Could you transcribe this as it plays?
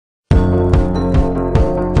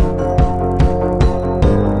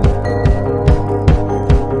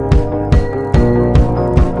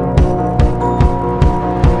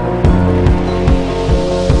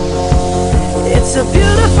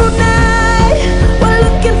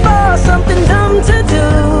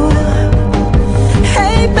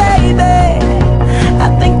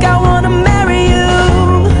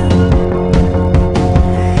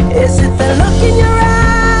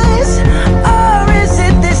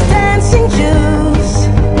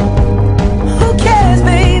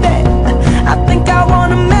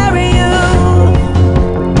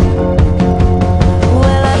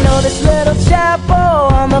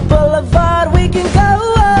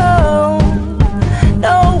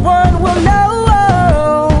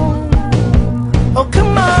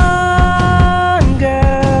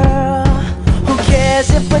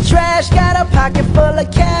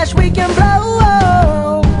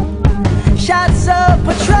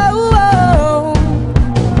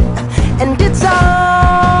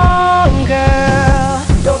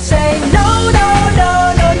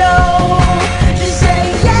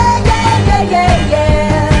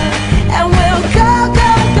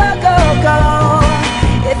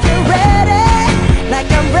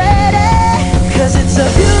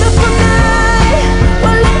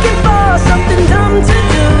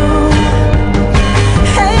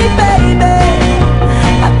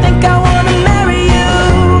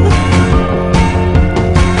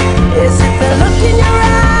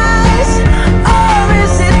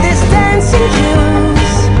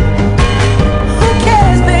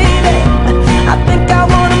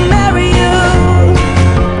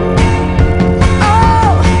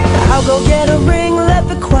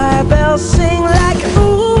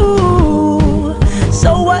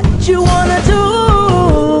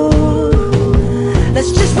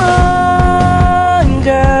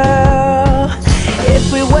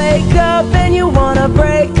wake up and you wanna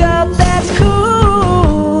break up, that's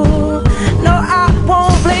cool. No, I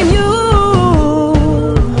won't blame you.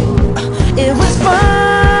 It was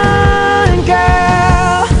fun,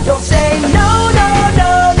 girl. Don't say no, no,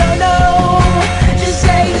 no, no, no. Just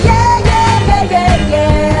say yeah, yeah, yeah, yeah,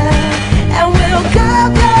 yeah. And we'll go,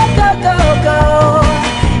 go, go, go, go.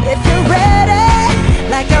 If you're ready,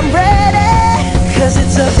 like I'm ready. 'Cause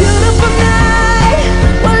it's a beautiful night.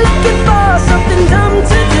 We're looking for something dumb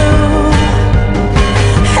to do.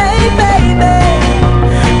 Hey baby,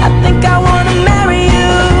 I think I wanna marry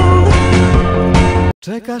you.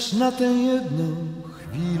 Czekasz na tę jedną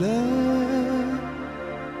chwilę.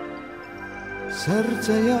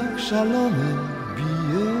 Serce jak szalone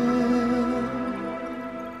bije.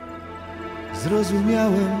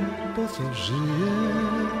 Zrozumiałem, po co żyję.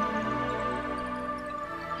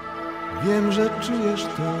 Wiem, że czujesz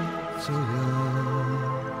to, co ja.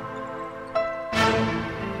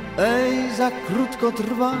 Ej, za krótko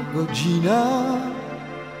trwa godzina.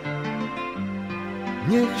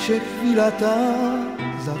 Niech się chwila ta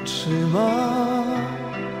zatrzyma.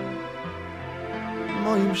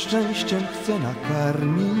 Moim szczęściem chcę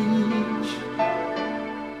nakarmić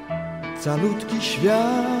calutki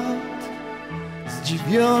świat,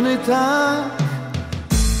 zdziwiony tak.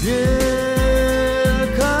 Wielka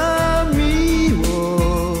miłość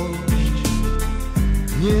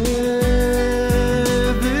nie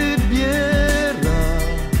wybiera,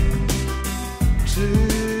 czy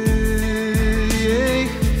jej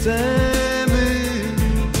chcemy,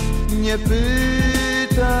 nie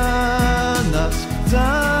pyta nas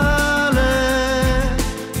wcale.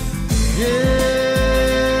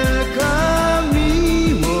 Wielka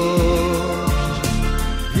miłość,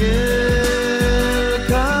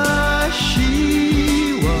 wielka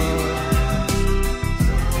siła.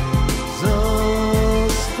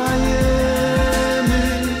 Zostajemy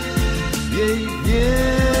jej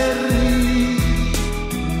wierni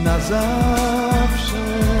na zawsze.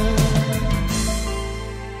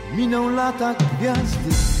 Miną lata,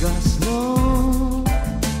 gwiazdy gasną,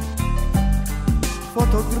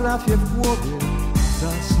 fotografie w głowie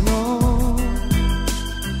zasną.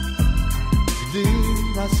 Gdy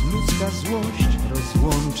nas ludzka złość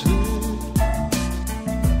rozłączy,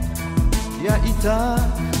 ja i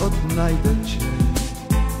tak odnajdę cię.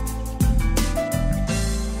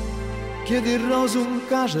 Kiedy rozum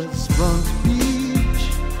każe zwątpić,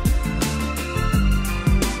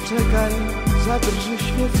 czekaj, zadrży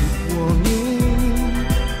świecy płomień,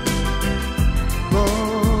 bo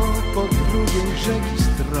po drugiej rzeki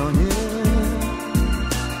stronie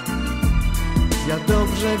ja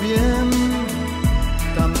dobrze wiem,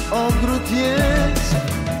 tam ogród jest.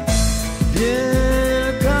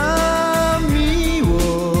 Wielka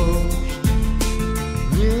miłość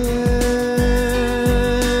nie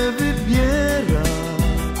wybiera,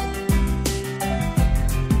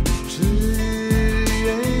 czy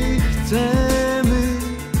jej chcemy,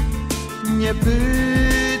 nie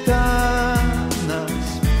pyta nas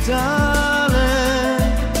wcale.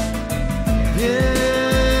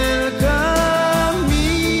 Wielka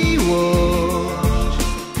miłość,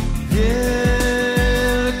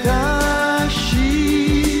 wielka siła.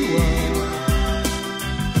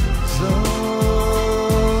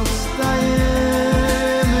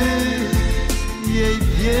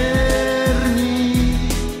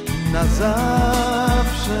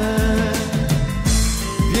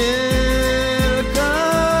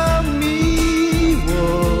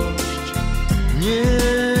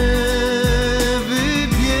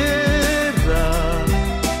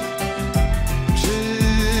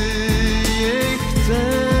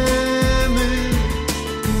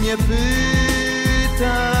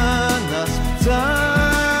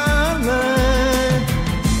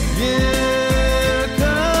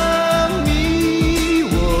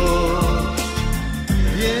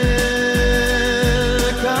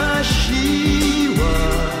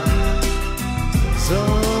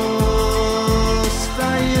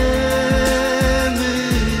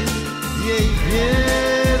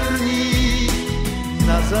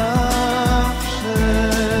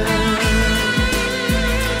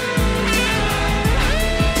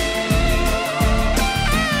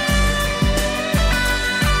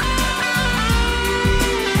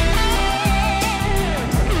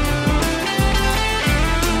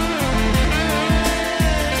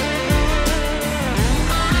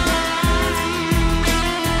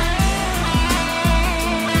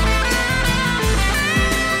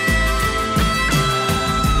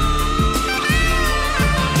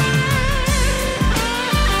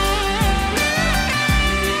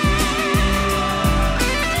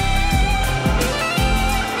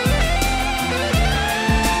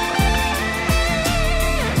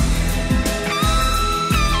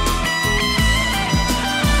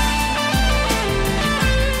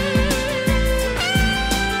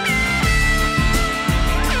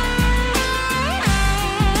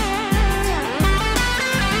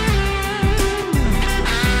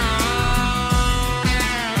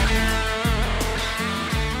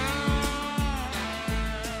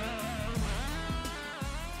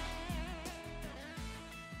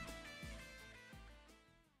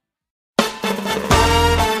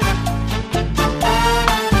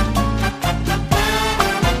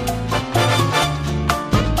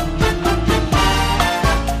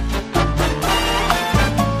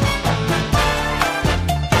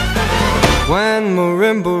 When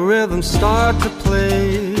marimba rhythms start to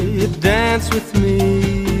play, dance with me,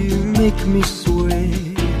 make me sway.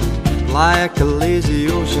 Like a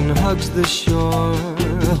lazy ocean hugs the shore,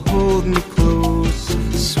 hold me close,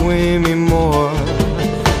 sway me more.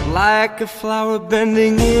 Like a flower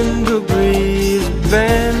bending in the breeze,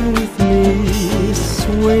 bend with me,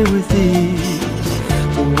 sway with ease.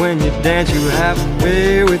 But when you dance you have to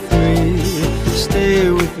be with me,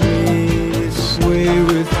 stay with me, sway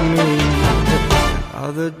with me.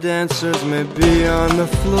 Other dancers may be on the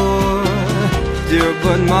floor, dear,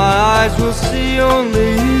 but my eyes will see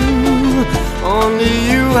only you. Only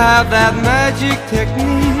you have that magic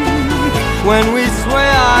technique. When we sway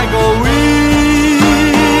I go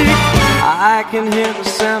weak. I can hear the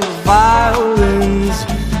sound of violins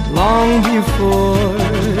long before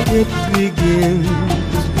it begins.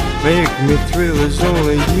 Make me thrill as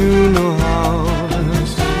only you know how.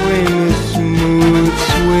 Sway me smooth,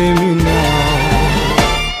 sway me now.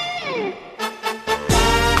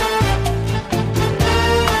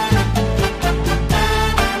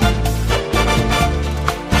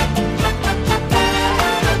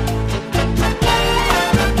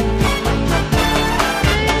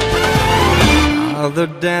 Other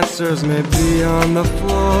dancers may be on the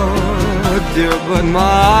floor, dear, but my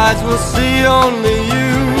eyes will see only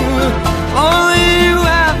you. Only you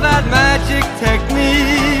have that magic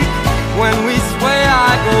technique. When we sway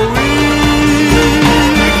I go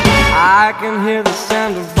weak. I can hear the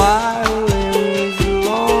sound of violins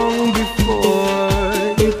long before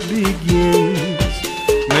it begins.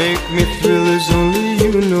 Make me thrill as only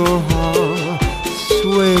you know how.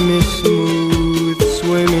 Sway me smooth,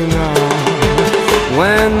 sway me now.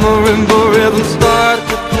 When marimba rhythms start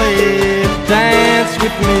to play, dance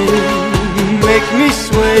with me, make me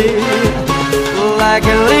sway. Like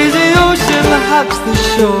a lazy ocean hugs the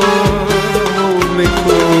shore, hold me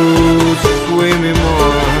close, sway me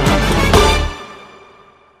more.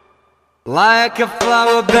 Like a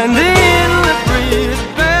flower bending in the breeze,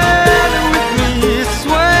 bend with me,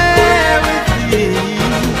 sway with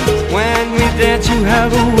ease. When we dance you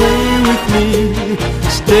have a way with me,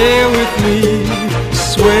 stay with me,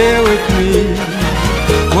 sway with me.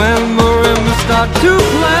 When marimbas start to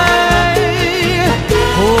play,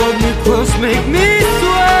 hold me close, make me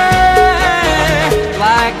sway.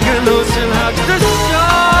 Like an ocean hugs the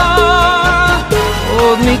shore,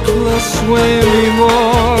 hold me close, sway me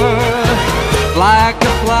more.